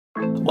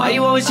Why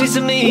you always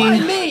chasing me? Why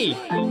me?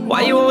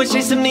 Why you always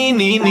chasing me?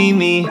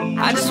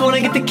 I just wanna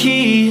get the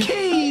key.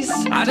 Keys.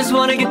 I just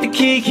wanna get the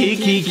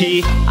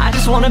key. I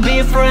just wanna be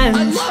a friend.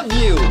 I love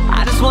you.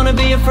 I just wanna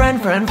be a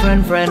friend.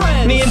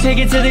 Me and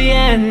Piggy to the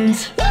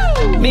end.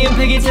 Me and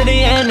Piggy to the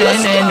end.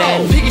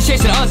 Piggy's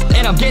chasing us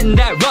and I'm getting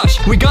that rush.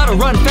 We gotta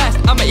run fast,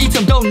 I'ma eat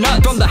some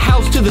donuts. From the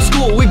house to the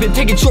school, we've been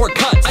taking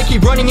shortcuts. I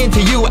keep running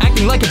into you,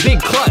 acting like a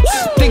big klutz.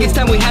 Think it's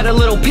time we had a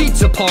little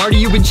pizza party.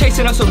 You've been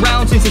chasing us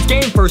around since this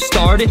game first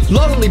started.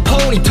 Lonely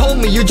Pony told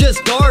me you're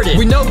just guarded.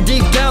 We know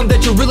deep down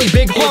that you're really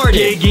big-hearted.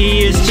 If Piggy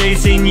is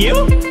chasing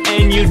you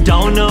and you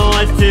don't know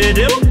what to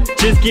do,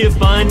 just give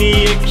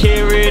Bunny a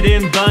carrot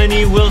and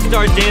Bunny will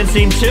start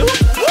dancing too.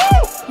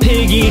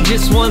 Piggy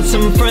just wants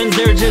some friends,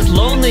 they're just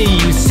lonely,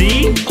 you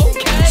see.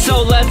 Okay.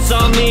 So let's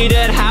all meet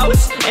at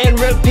house and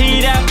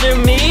repeat after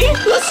me.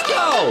 Let's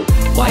go.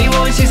 Why you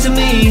always chasing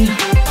me?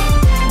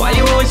 Why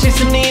you always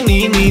chasing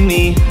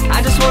me?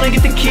 I just wanna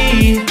get the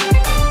key.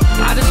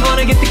 I just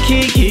wanna get the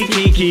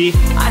key.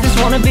 I just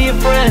wanna be a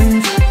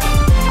friend.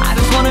 I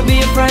just wanna be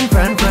a friend.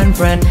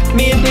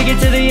 Me and Piggy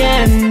to the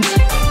end.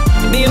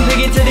 Me and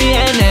Piggy to the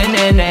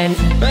end.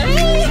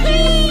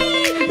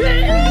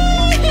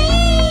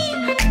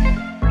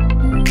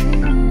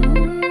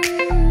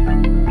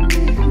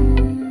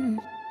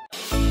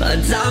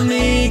 Adopt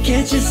me,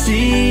 can't you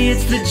see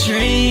it's the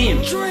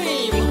dream?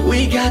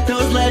 We got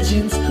those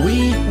legends,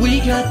 we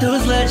got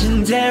those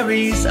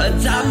legendaries.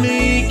 Adopt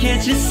me,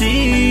 can't you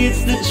see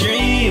it's the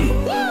dream?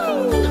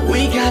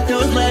 We got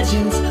those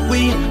legends,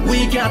 we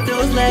got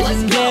those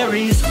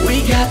legendaries.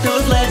 We got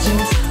those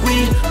legends,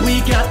 we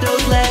got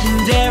those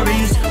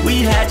legendaries.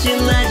 We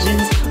hatching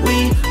legends,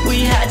 we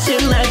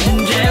hatching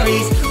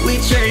legendaries. We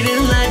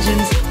trading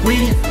legends,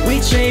 we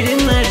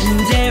trading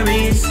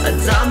legendaries.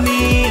 Adopt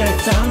me.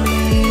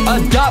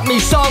 Adopt me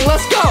song,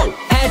 let's go!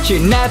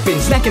 Hatching, napping,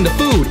 snacking the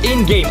food.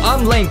 In-game,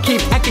 I'm lame,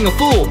 keep acting a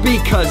fool.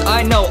 Because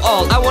I know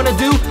all I wanna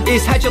do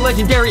is hatch a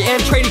legendary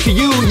and trade it to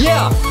you.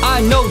 Yeah,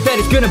 I know that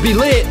it's gonna be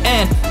lit,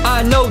 and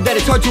I know that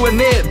it's hard to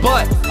admit,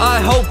 but I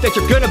hope that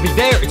you're gonna be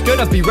there. It's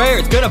gonna be rare,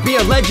 it's gonna be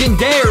a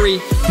legendary.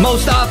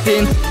 Most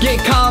often, get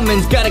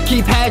commons, gotta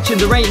keep hatching,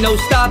 there ain't no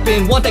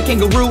stopping. Want that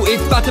kangaroo,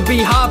 it's about to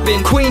be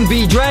hopping. Queen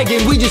bee,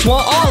 dragon, we just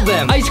want all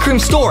them. Ice cream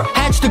store,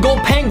 hatch the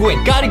gold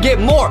penguin. Gotta get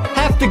more,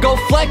 have to go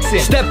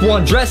flexing. Step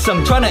one, dress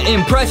them, trying to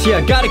impress ya.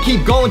 Gotta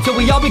keep going till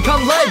we all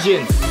become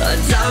legends.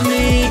 Adopt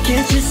me,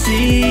 can't you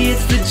see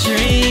it's the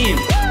dream?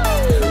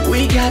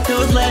 We got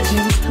those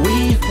legends,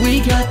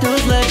 we got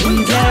those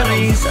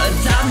legendaries.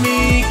 Adopt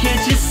me,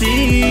 can't you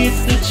see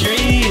it's the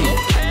dream?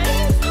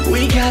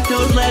 We got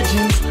those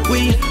legends,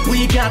 we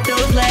got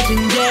those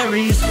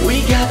legendaries.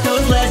 We got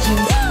those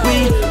legends,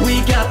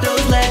 we got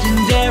those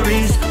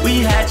legendaries.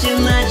 We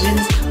hatching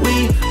legends,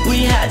 we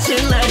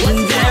hatching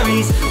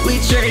legendaries. We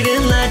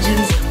trading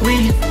legends,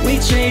 we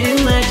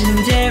trading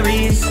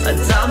legendaries.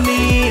 Adopt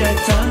me.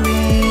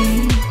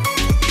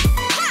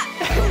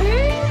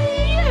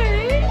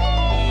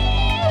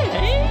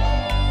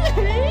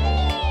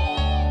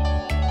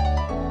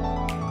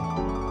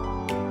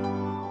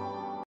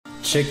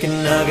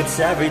 Chicken nuggets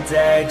every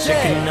day,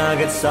 chicken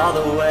nuggets all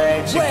the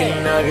way.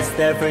 Chicken nuggets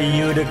there for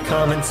you to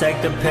come and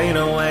take the pain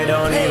away.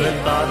 Don't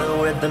even bother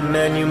with the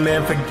menu,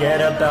 man,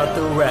 forget about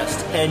the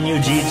rest.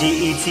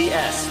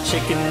 N-U-G-G-E-T-S,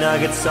 chicken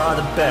nuggets are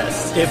the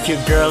best. If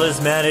your girl is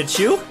mad at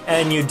you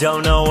and you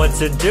don't know what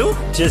to do,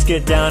 just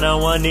get down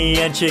on one knee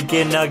and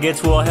chicken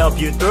nuggets will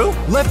help you through.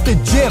 Left the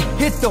gym,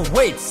 hit the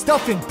weights,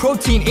 stuffing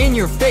protein in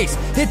your face.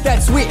 Hit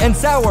that sweet and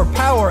sour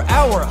power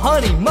hour,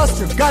 honey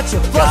mustard got you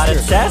flustered.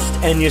 Got a test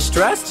and you're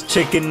stressed?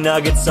 Chicken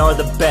nuggets are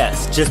the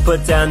best. Just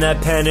put down that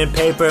pen and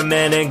paper,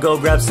 man, and go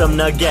grab some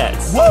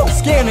nuggets. Whoa!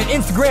 Scanning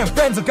Instagram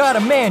friends, I've got a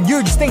man.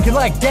 You're just thinking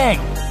like, dang.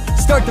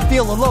 Start to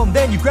feel alone,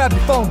 then you grab your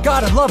phone.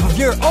 Got a love of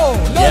your own.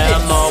 Nuggets. Yeah,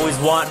 I'm always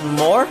wanting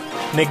more.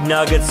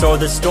 McNuggets or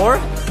the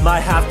store.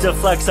 Might have to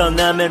flex on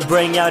them and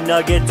bring out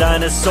nugget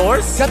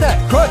dinosaurs. Got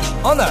that crunch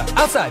on the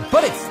outside,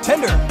 but it's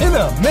tender in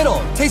the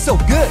middle. Tastes so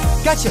good,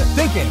 got you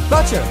thinking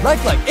about your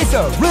life like it's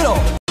a riddle.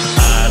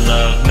 I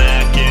love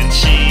mac and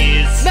cheese.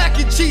 Mac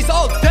and cheese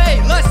all day,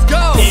 let's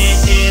go.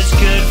 It is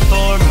good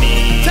for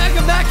me. Tag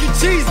a mac and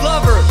cheese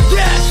lover,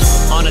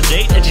 yes. On a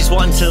date and she's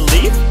wanting to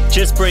leave,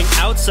 just bring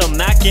out some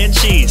mac and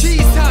cheese.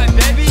 Cheese time,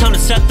 baby. Time to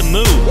set the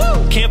mood.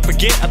 Woo. Can't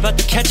forget about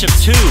the ketchup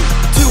too. 2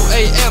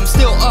 a.m.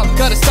 still up,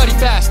 gotta study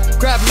fast.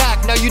 Grab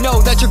mac, now you know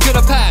that you're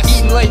gonna pass.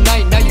 Eating late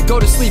night, now you go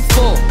to sleep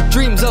full.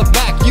 Dreams of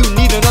mac, you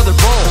need another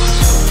bowl.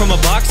 From a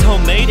box,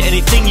 homemade,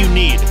 anything you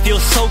need.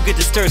 Feels so good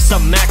to stir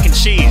some mac and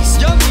cheese.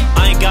 Yummy.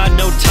 I ain't got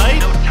no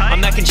type. A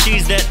mac and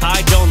cheese that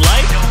I don't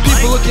like.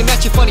 People looking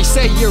at you funny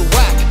say you're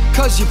whack,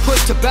 cause you put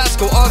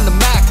Tabasco on the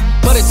mac.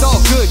 But it's all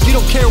good, you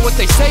don't care what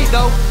they say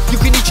though. You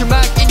can eat your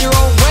mac in your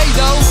own way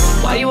though.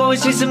 Why you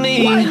always chasing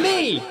me? Why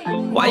me?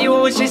 Why you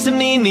always chasing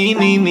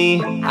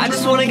me? I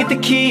just wanna get the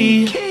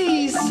key.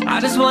 Keys.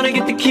 I just wanna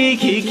get the key.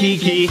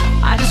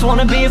 I just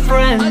wanna be a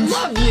friend. I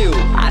love you.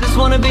 I just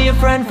wanna be a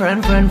friend.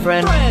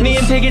 Me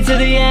and Piggy to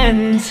the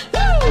end.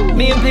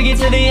 Me and Piggy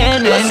to the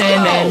end,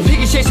 and.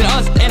 Piggy's chasing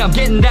us, and I'm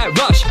getting that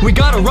rush. We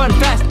gotta run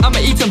fast, I'ma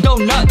eat some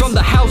donuts. From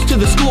the house to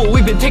the school,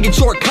 we've been taking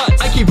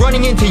shortcuts. I keep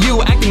running into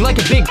you, acting like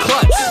a big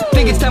klutz.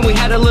 Think it's time we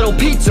had a little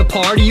pizza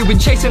party. You've been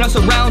chasing us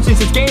around since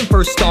this game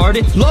first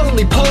started.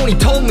 Lonely Pony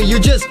told me you're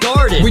just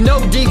guarded. We know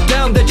deep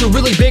down that you're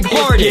really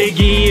big-hearted. If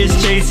Piggy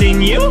is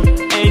chasing you,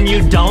 and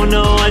you don't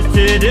know what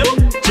to do,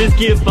 just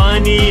give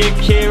Bunny a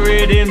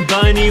carrot and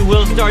Bunny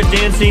will start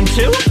dancing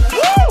too.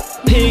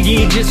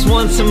 Piggy just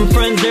wants some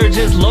friends, they're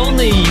just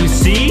lonely, you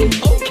see.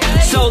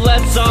 So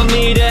let's all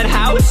meet at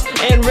house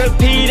and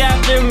repeat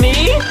after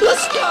me.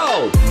 Let's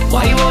go!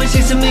 Why you always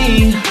chasing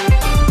me?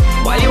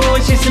 Why you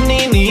always chasing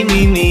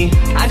me?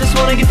 I just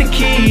wanna get the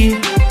key.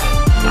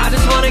 I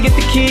just wanna get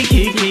the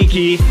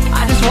key.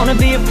 I just wanna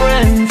be a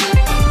friend.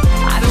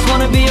 I just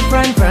wanna be a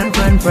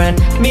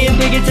friend. Me and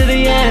Piggy to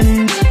the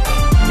end.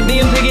 Me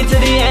and Piggy to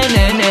the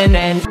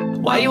end.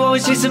 Why you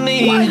always chasing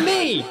me? Why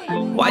me?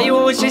 Why you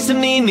always chasing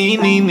me?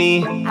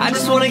 I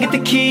just wanna get the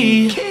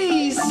key.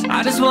 Keys!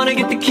 I just wanna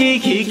get the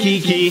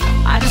key.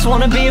 I just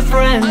wanna be a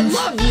friend. I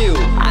love you!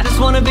 I just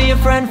wanna be a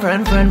friend.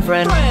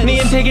 Me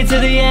and Piggy to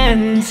the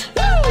end.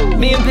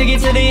 Me and Piggy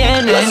to the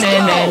end,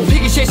 and.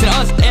 Piggy's chasing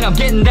us, and I'm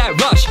getting that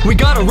rush. We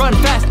gotta run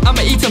fast,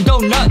 I'ma eat some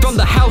donuts. From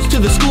the house to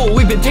the school,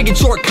 we've been taking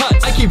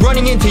shortcuts. I keep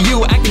running into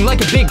you, acting like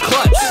a big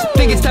klutz.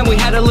 Think it's time we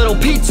had a little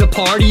pizza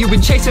party. You've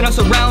been chasing us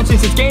around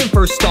since this game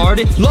first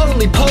started.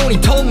 Lonely Pony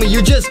told me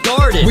you're just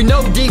guarded. We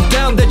know deep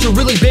down that you're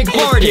really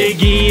big-hearted. If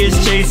Piggy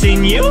is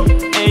chasing you,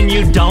 and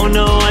you don't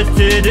know what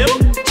to do,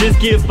 just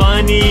give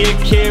Bunny a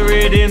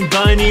carrot and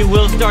Bunny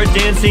will start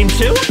dancing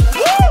too.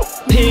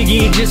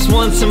 Piggy just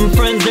wants some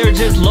friends, they're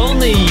just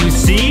lonely, you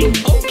see.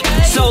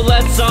 So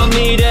let's all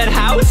meet at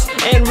house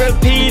and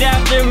repeat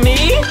after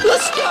me.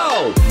 Let's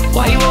go!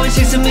 Why you always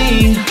chasing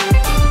me?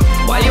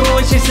 Why you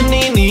always chasing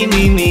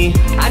me?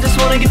 I just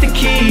wanna get the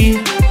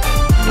key.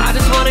 I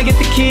just wanna get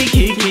the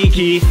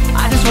key.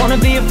 I just wanna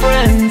be a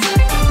friend.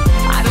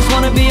 I just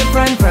wanna be a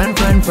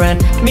friend.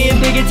 Me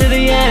and Piggy to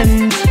the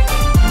end.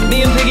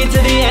 Me and Piggy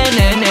to the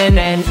end,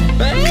 and.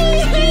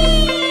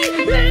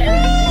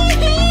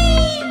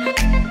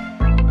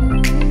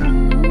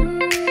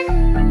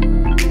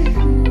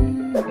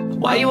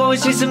 Why you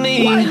always chasing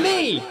me? Why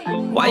me?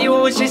 Why you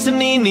always chasing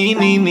me?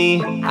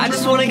 I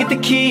just wanna get the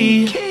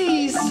key.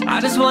 Keys! I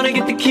just wanna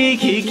get the key.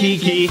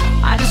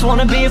 I just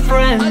wanna be a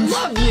friend. I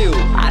love you!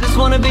 I just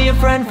wanna be a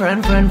friend.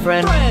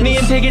 Me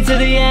and Piggy to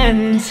the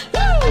end.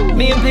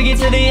 Me and Piggy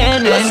to the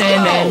end,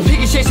 and.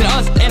 Piggy's chasing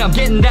us, and I'm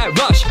getting that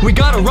rush. We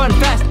gotta run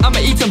fast, I'ma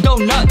eat some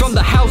donuts. From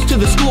the house to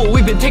the school,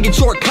 we've been taking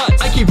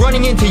shortcuts. I keep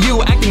running into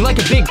you, acting like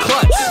a big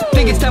klutz.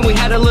 Think it's time we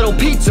had a little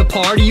pizza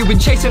party. You've been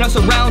chasing us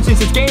around since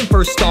this game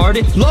first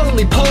started.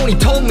 Lonely Pony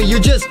told me you're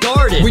just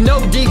guarded. We know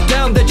deep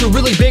down that you're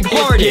really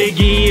big-hearted. If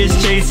Piggy is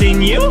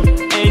chasing you,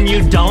 and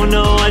you don't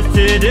know what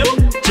to do,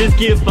 just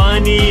give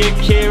Bunny a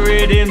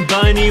carrot and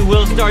Bunny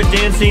will start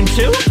dancing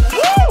too.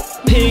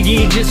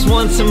 Piggy just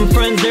wants some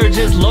friends, they're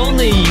just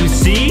lonely, you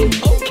see.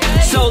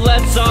 So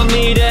let's all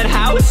meet at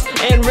house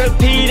and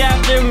repeat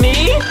after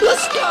me.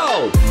 Let's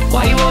go!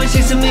 Why you always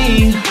chasing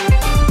me?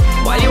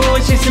 Why you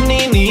always chasing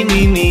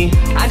me?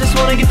 I just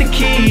wanna get the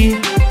key.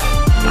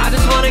 I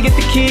just wanna get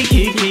the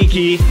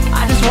key.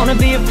 I just wanna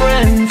be a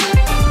friend.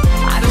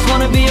 I just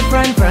wanna be a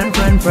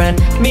friend.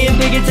 Me and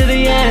Piggy to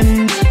the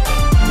end.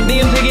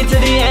 Me and Piggy to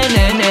the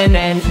end,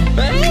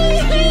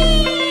 and.